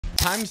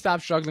time to stop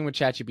struggling with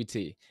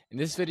ChatGPT. In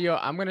this video,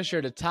 I'm going to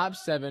share the top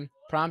 7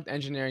 prompt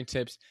engineering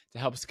tips to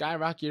help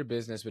skyrocket your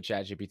business with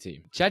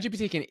ChatGPT.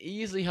 ChatGPT can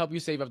easily help you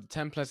save up to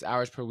 10 plus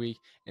hours per week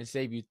and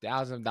save you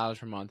thousands of dollars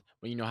per month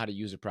when you know how to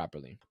use it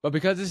properly. But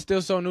because it's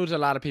still so new to a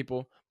lot of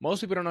people,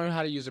 most people don't know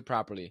how to use it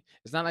properly.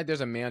 It's not like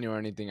there's a manual or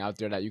anything out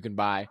there that you can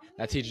buy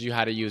that teaches you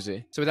how to use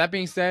it. So with that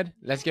being said,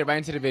 let's get right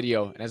into the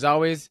video. And as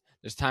always,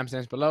 there's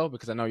timestamps below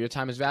because I know your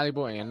time is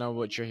valuable and I know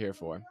what you're here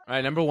for. All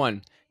right, number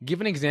 1, give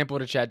an example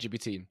to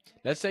ChatGPT.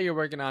 Let's say you're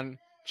working on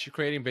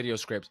creating video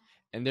scripts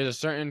and there's a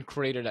certain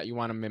creator that you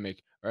want to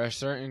mimic or a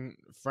certain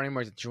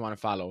framework that you want to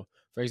follow.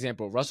 For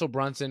example, Russell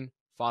Brunson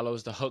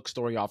follows the hook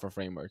story offer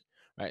framework,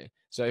 right?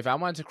 So if I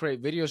wanted to create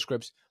video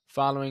scripts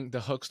following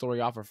the hook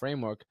story offer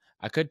framework,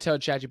 I could tell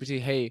ChatGPT,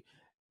 hey,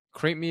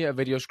 create me a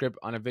video script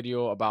on a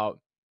video about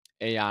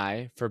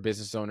AI for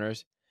business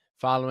owners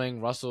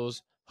following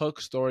Russell's hook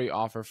story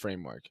offer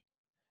framework.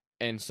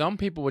 And some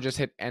people will just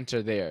hit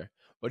enter there.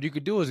 What you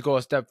could do is go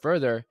a step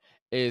further,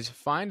 is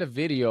find a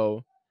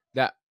video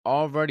that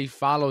already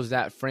follows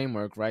that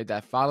framework, right?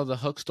 That follow the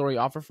hook story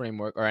offer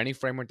framework or any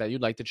framework that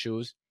you'd like to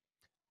choose,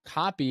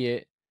 copy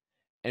it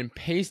and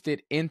paste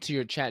it into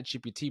your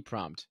ChatGPT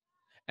prompt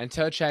and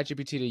tell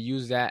ChatGPT to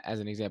use that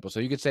as an example. So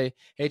you could say,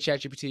 hey,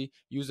 ChatGPT,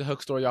 use the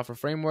hook story offer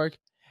framework,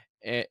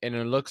 and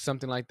it looks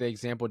something like the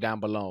example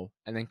down below,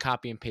 and then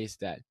copy and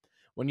paste that.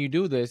 When you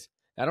do this,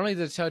 not only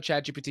does it tell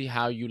ChatGPT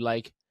how you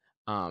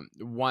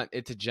want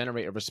it to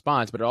generate a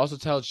response, but it also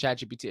tells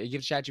ChatGPT, it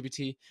gives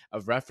ChatGPT a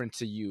reference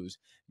to use,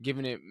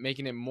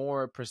 making it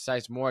more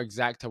precise, more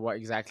exact to what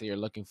exactly you're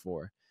looking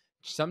for.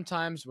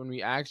 Sometimes when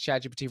we ask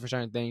ChatGPT for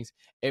certain things,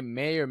 it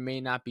may or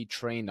may not be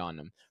trained on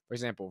them. For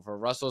example, for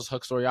Russell's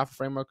hook story offer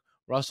framework,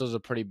 Russell's a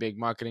pretty big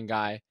marketing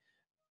guy.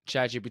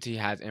 ChatGPT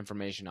has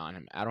information on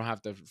him. I don't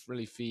have to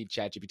really feed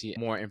ChatGPT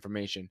more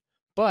information.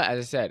 But as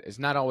I said, it's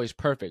not always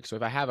perfect. So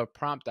if I have a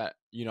prompt that,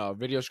 a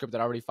video script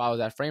that already follows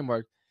that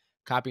framework,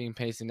 copying and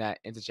pasting that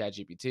into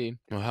ChatGPT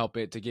will help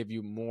it to give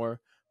you more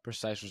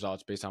precise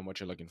results based on what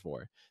you're looking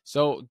for.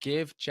 So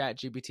give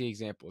ChatGPT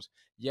examples.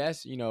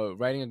 Yes,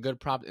 writing a good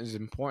prompt is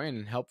important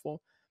and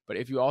helpful, but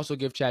if you also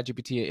give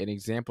ChatGPT an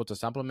example to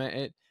supplement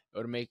it, it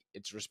would make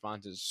its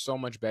responses so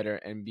much better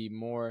and be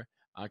more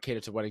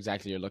catered to what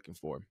exactly you're looking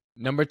for.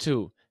 Number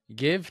 2,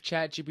 give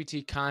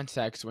ChatGPT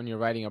context when you're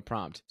writing a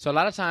prompt. So a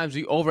lot of times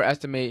we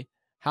overestimate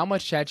how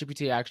much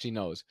ChatGPT actually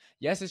knows.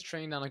 Yes, it's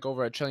trained on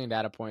over 1 trillion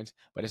data points,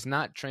 but it's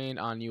not trained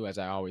on you, as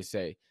I always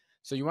say.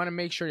 So you want to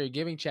make sure you're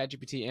giving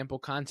ChatGPT ample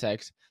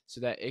context so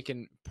that it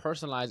can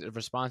personalize its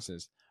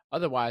responses.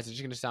 Otherwise, it's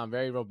just going to sound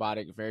very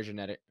robotic, very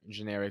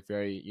generic,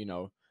 very,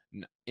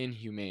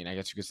 inhumane, I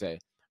guess you could say,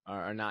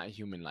 or not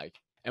human-like.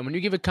 And when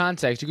you give it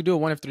context, you can do it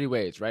one of 3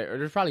 ways, right? Or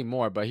there's probably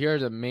more, but here are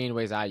the main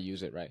ways I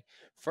use it, right?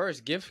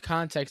 First, give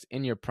context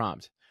in your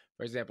prompt.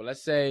 For example,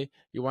 let's say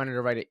you wanted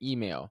to write an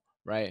email,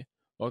 right?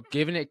 Well,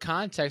 giving it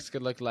context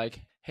could look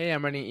like, hey,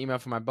 I'm writing an email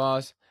for my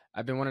boss.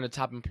 I've been one of the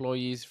top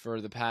employees for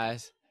the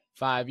past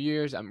 5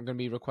 years. I'm going to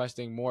be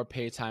requesting more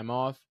paid time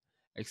off,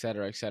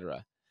 etc.,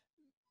 etc.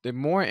 The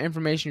more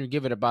information you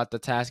give it about the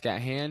task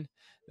at hand,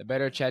 the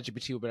better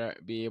ChatGPT will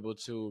be able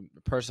to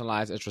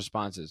personalize its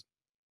responses.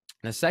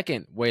 The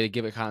second way to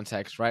give it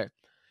context, right,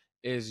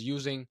 is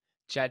using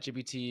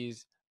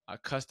ChatGPT's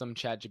custom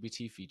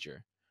ChatGPT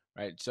feature,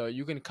 right? So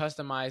you can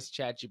customize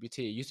ChatGPT.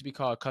 It used to be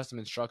called custom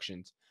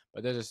instructions,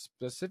 but there's a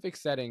specific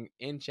setting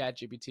in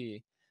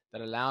ChatGPT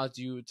that allows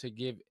you to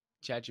give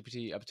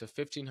ChatGPT up to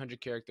 1,500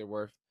 character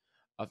worth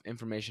of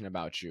information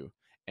about you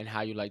and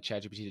how you like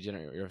ChatGPT to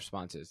generate your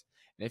responses.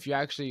 And if you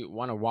actually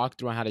want to walk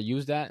through on how to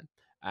use that,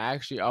 I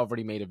actually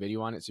already made a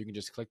video on it, so you can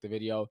just click the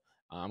video.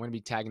 I'm going to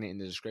be tagging it in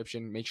the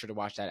description. Make sure to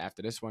watch that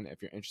after this one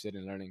if you're interested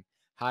in learning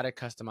how to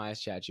customize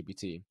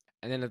ChatGPT.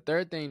 And then the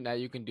third thing that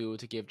you can do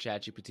to give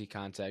ChatGPT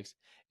context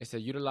is to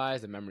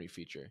utilize the memory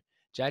feature.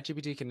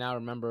 ChatGPT can now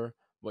remember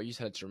what you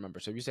said it to remember.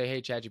 So if you say,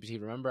 hey,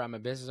 ChatGPT, remember I'm a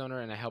business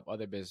owner and I help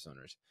other business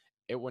owners,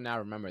 it will now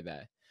remember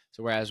that.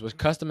 So whereas with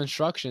custom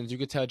instructions, you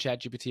could tell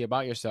ChatGPT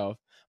about yourself,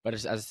 but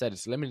as I said,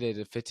 it's limited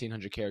to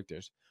 1,500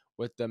 characters.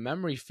 With the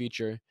memory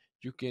feature,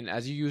 you can,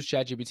 as you use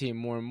ChatGPT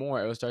more and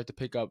more, it will start to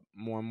pick up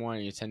more and more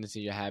on your tendency,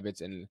 your habits,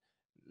 and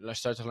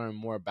start to learn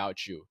more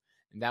about you.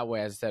 And that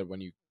way, as I said,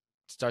 when you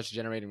start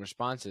generating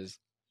responses,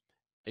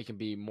 it can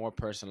be more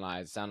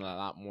personalized, sound a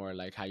lot more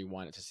like how you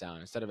want it to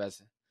sound, instead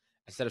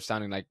of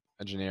sounding like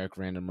a generic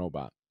random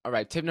robot. All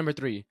right, tip number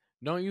 3,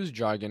 don't use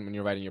jargon when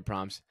you're writing your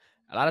prompts.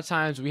 A lot of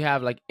times we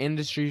have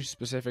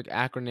industry-specific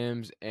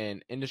acronyms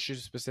and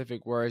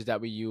industry-specific words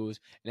that we use,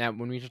 and that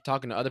when we're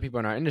talking to other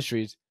people in our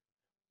industries,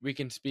 we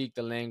can speak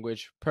the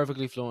language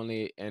perfectly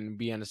fluently and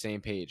be on the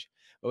same page.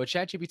 But with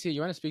ChatGPT,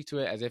 you want to speak to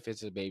it as if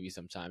it's a baby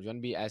sometimes. You want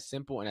to be as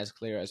simple and as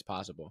clear as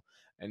possible.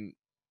 And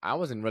I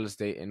was in real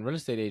estate, and real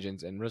estate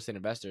agents and real estate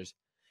investors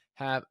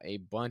have a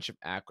bunch of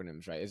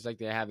acronyms, right? It's like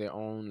they have their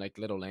own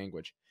little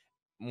language.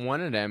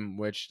 One of them,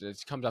 which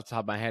comes off the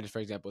top of my head, for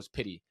example, is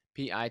PITI,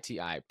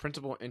 P-I-T-I,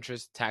 principal,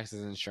 interest,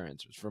 taxes, and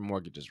insurance for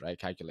mortgages, right?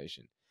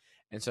 Calculation.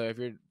 And so if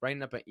you're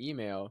writing up an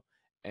email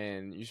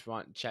and you just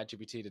want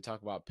ChatGPT to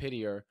talk about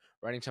pity or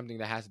writing something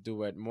that has to do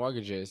with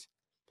mortgages,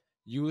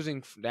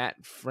 using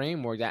that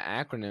framework, that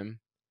acronym,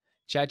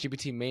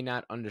 ChatGPT may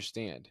not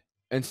understand.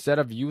 Instead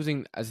of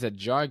using as a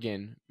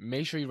jargon,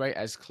 make sure you write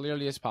as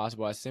clearly as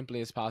possible, as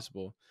simply as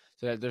possible,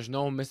 so that there's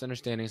no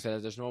misunderstanding, so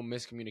that there's no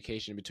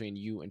miscommunication between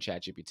you and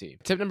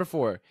ChatGPT. Tip number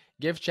 4,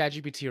 give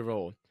ChatGPT a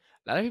role.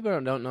 A lot of people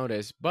don't know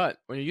this, but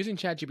when you're using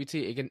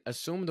ChatGPT, it can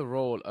assume the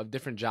role of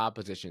different job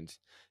positions.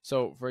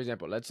 So, for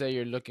example, let's say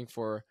you're looking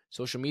for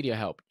social media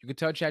help. You can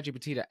tell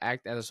ChatGPT to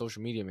act as a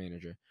social media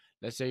manager.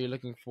 Let's say you're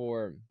looking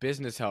for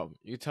business help.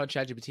 You tell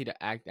ChatGPT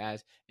to act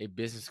as a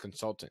business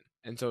consultant.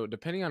 And so,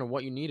 depending on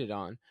what you need it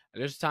on,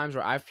 there's times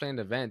where I've planned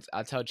events.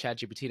 I'll tell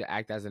ChatGPT to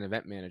act as an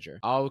event manager.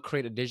 I'll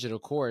create a digital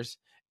course,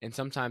 and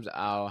sometimes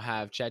I'll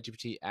have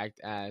ChatGPT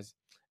act as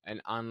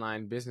an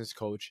online business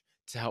coach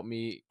to help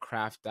me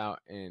craft out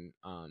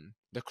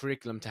the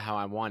curriculum to how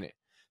I want it.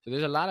 So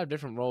there's a lot of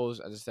different roles.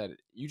 As I said,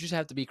 you just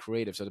have to be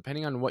creative. So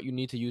depending on what you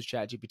need to use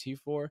ChatGPT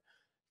for,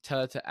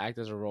 tell it to act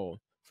as a role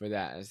for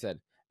that. As I said,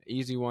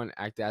 easy one,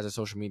 act as a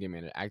social media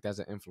manager, act as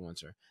an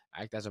influencer,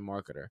 act as a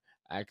marketer,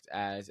 act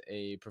as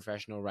a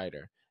professional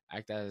writer,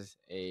 act as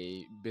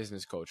a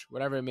business coach,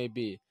 whatever it may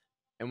be.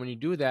 And when you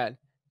do that,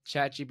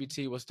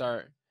 ChatGPT will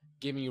start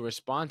giving you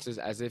responses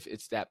as if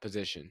it's that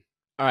position.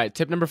 All right,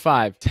 tip number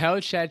 5, tell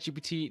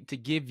ChatGPT to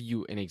give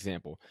you an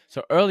example.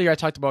 So earlier I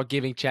talked about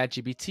giving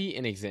ChatGPT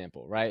an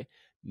example, right?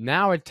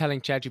 Now we're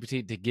telling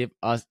ChatGPT to give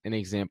us an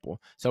example.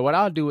 So what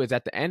I'll do is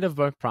at the end of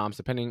the prompts,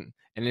 depending,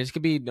 and this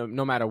could be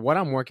no matter what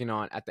I'm working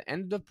on, at the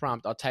end of the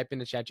prompt, I'll type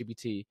into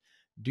ChatGPT,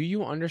 do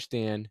you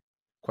understand?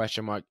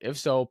 Question mark. If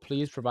so,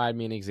 please provide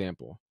me an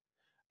example.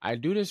 I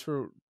do this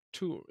for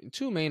two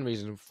main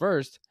reasons.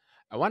 First,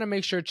 I want to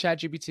make sure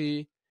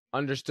ChatGPT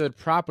understood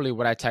properly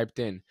what I typed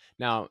in.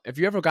 Now, if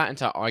you ever got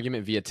into an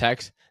argument via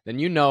text, then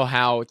you know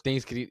how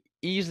things could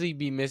easily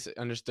be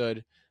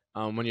misunderstood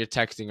when you're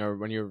texting or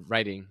when you're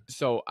writing.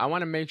 So I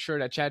want to make sure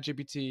that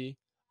ChatGPT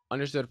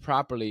understood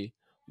properly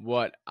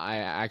what I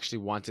actually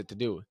wanted to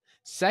do.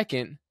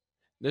 Second,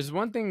 there's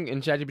one thing in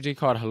ChatGPT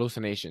called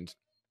hallucinations.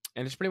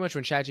 And it's pretty much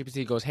when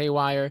ChatGPT goes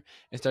haywire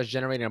and starts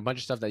generating a bunch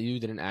of stuff that you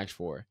didn't ask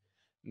for.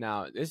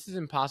 Now, this is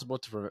impossible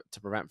to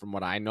prevent from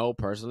what I know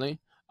personally,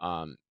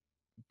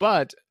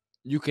 but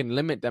you can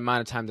limit the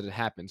amount of time that it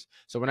happens.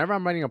 So whenever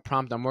I'm writing a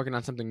prompt, I'm working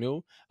on something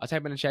new, I'll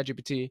type in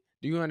ChatGPT,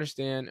 do you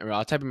understand? Or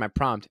I'll type in my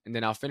prompt, and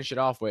then I'll finish it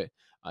off with,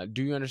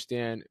 do you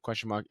understand?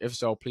 Question mark. If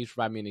so, please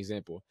provide me an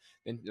example.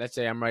 Then let's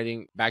say I'm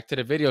writing back to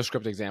the video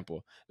script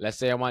example. Let's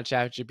say I want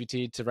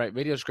ChatGPT to write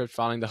video scripts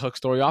following the hook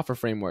story offer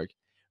framework.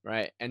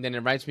 Right. And then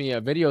it writes me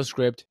a video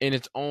script in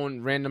its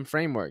own random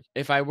framework.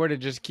 If I were to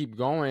just keep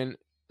going,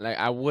 like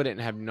I wouldn't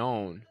have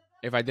known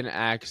if I didn't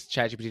ask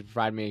ChatGPT to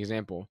provide me an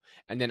example.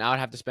 And then I would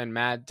have to spend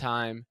mad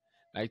time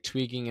like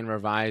tweaking and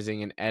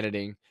revising and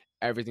editing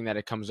everything that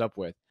it comes up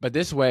with. But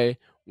this way,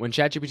 when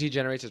ChatGPT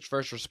generates its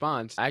first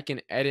response, I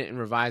can edit and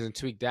revise and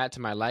tweak that to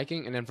my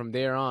liking. And then from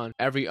there on,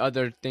 every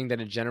other thing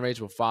that it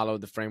generates will follow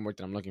the framework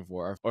that I'm looking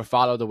for or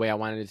follow the way I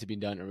wanted it to be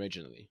done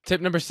originally.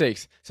 Tip number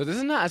 6. So this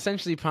is not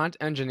essentially prompt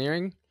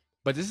engineering,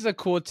 but this is a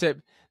cool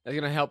tip that's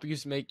going to help you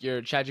make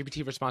your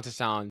ChatGPT responses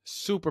sound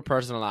super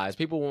personalized.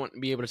 People won't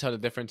be able to tell the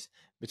difference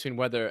between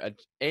whether an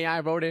AI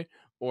wrote it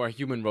or a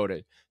human wrote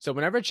it. So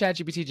whenever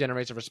ChatGPT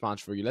generates a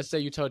response for you, let's say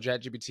you tell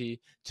ChatGPT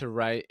to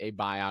write a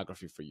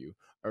biography for you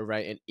or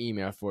write an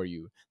email for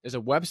you. There's a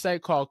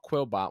website called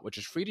Quillbot, which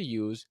is free to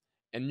use,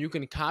 and you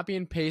can copy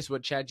and paste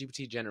what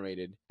ChatGPT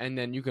generated, and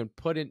then you can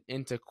put it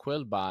into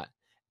Quillbot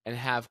and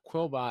have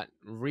Quillbot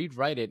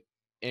rewrite it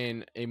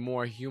in a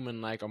more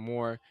human-like, a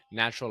more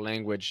natural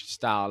language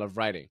style of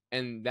writing.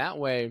 And that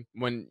way,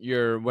 when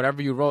your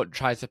whatever you wrote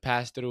tries to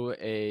pass through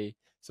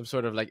some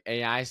sort of like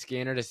AI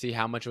scanner to see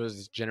how much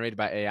was generated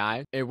by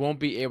AI, it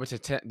won't be able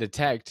to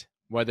detect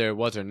whether it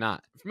was or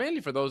not.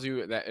 Mainly for those of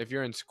you that if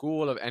you're in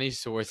school of any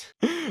sort,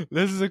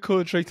 this is a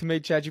cool trick to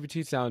make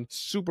ChatGPT sound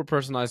super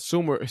personalized,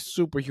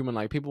 super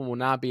human-like. People will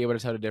not be able to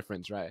tell the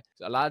difference, right?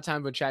 So a lot of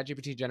times when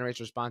ChatGPT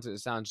generates responses,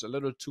 it sounds a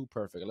little too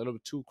perfect, a little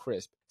bit too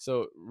crisp.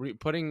 So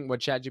putting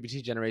what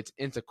ChatGPT generates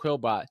into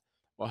Quillbot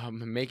will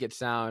make it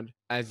sound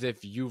as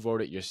if you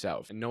wrote it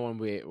yourself, and no one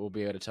will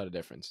be able to tell the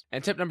difference.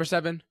 And tip number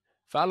 7,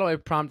 follow a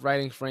prompt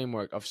writing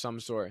framework of some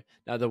sort.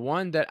 Now, the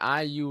one that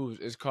I use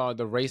is called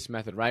the RACE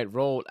method, right?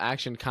 Role,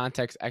 action,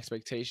 context,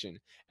 expectation.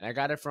 And I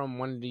got it from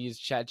one of these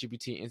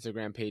ChatGPT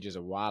Instagram pages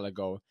a while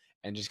ago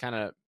and just kind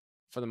of,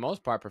 for the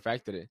most part,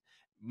 perfected it.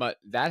 But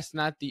that's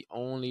not the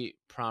only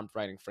prompt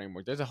writing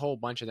framework. There's a whole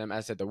bunch of them.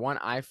 As I said, the one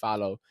I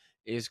follow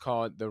is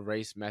called the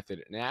RACE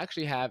method. And I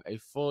actually have a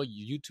full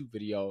YouTube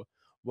video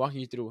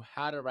walking you through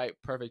how to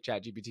write perfect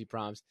ChatGPT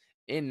prompts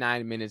in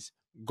 9 minutes,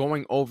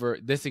 going over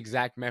this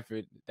exact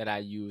method that I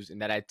use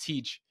and that I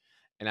teach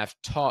and I've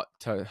taught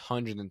to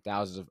hundreds and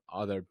thousands of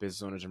other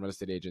business owners and real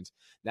estate agents.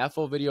 That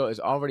full video is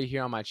already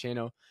here on my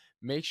channel.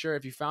 Make sure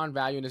if you found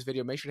value in this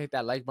video, make sure to hit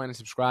that like button and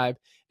subscribe.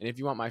 And if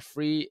you want my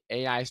free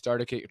AI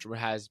starter kit, which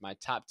has my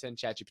top 10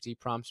 ChatGPT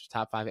prompts,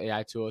 top 5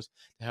 AI tools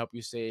to help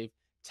you save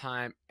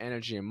time,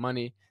 energy, and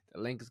money,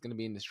 the link is going to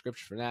be in the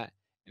description for that.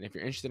 And if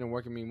you're interested in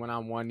working with me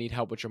one-on-one, need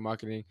help with your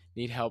marketing,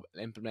 need help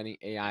implementing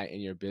AI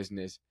in your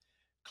business,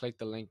 click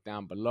the link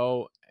down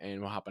below and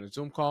we'll hop on a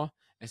Zoom call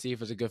and see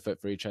if it's a good fit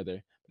for each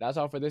other. But that's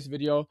all for this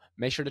video.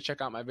 Make sure to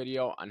check out my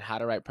video on how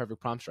to write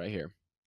perfect prompts right here.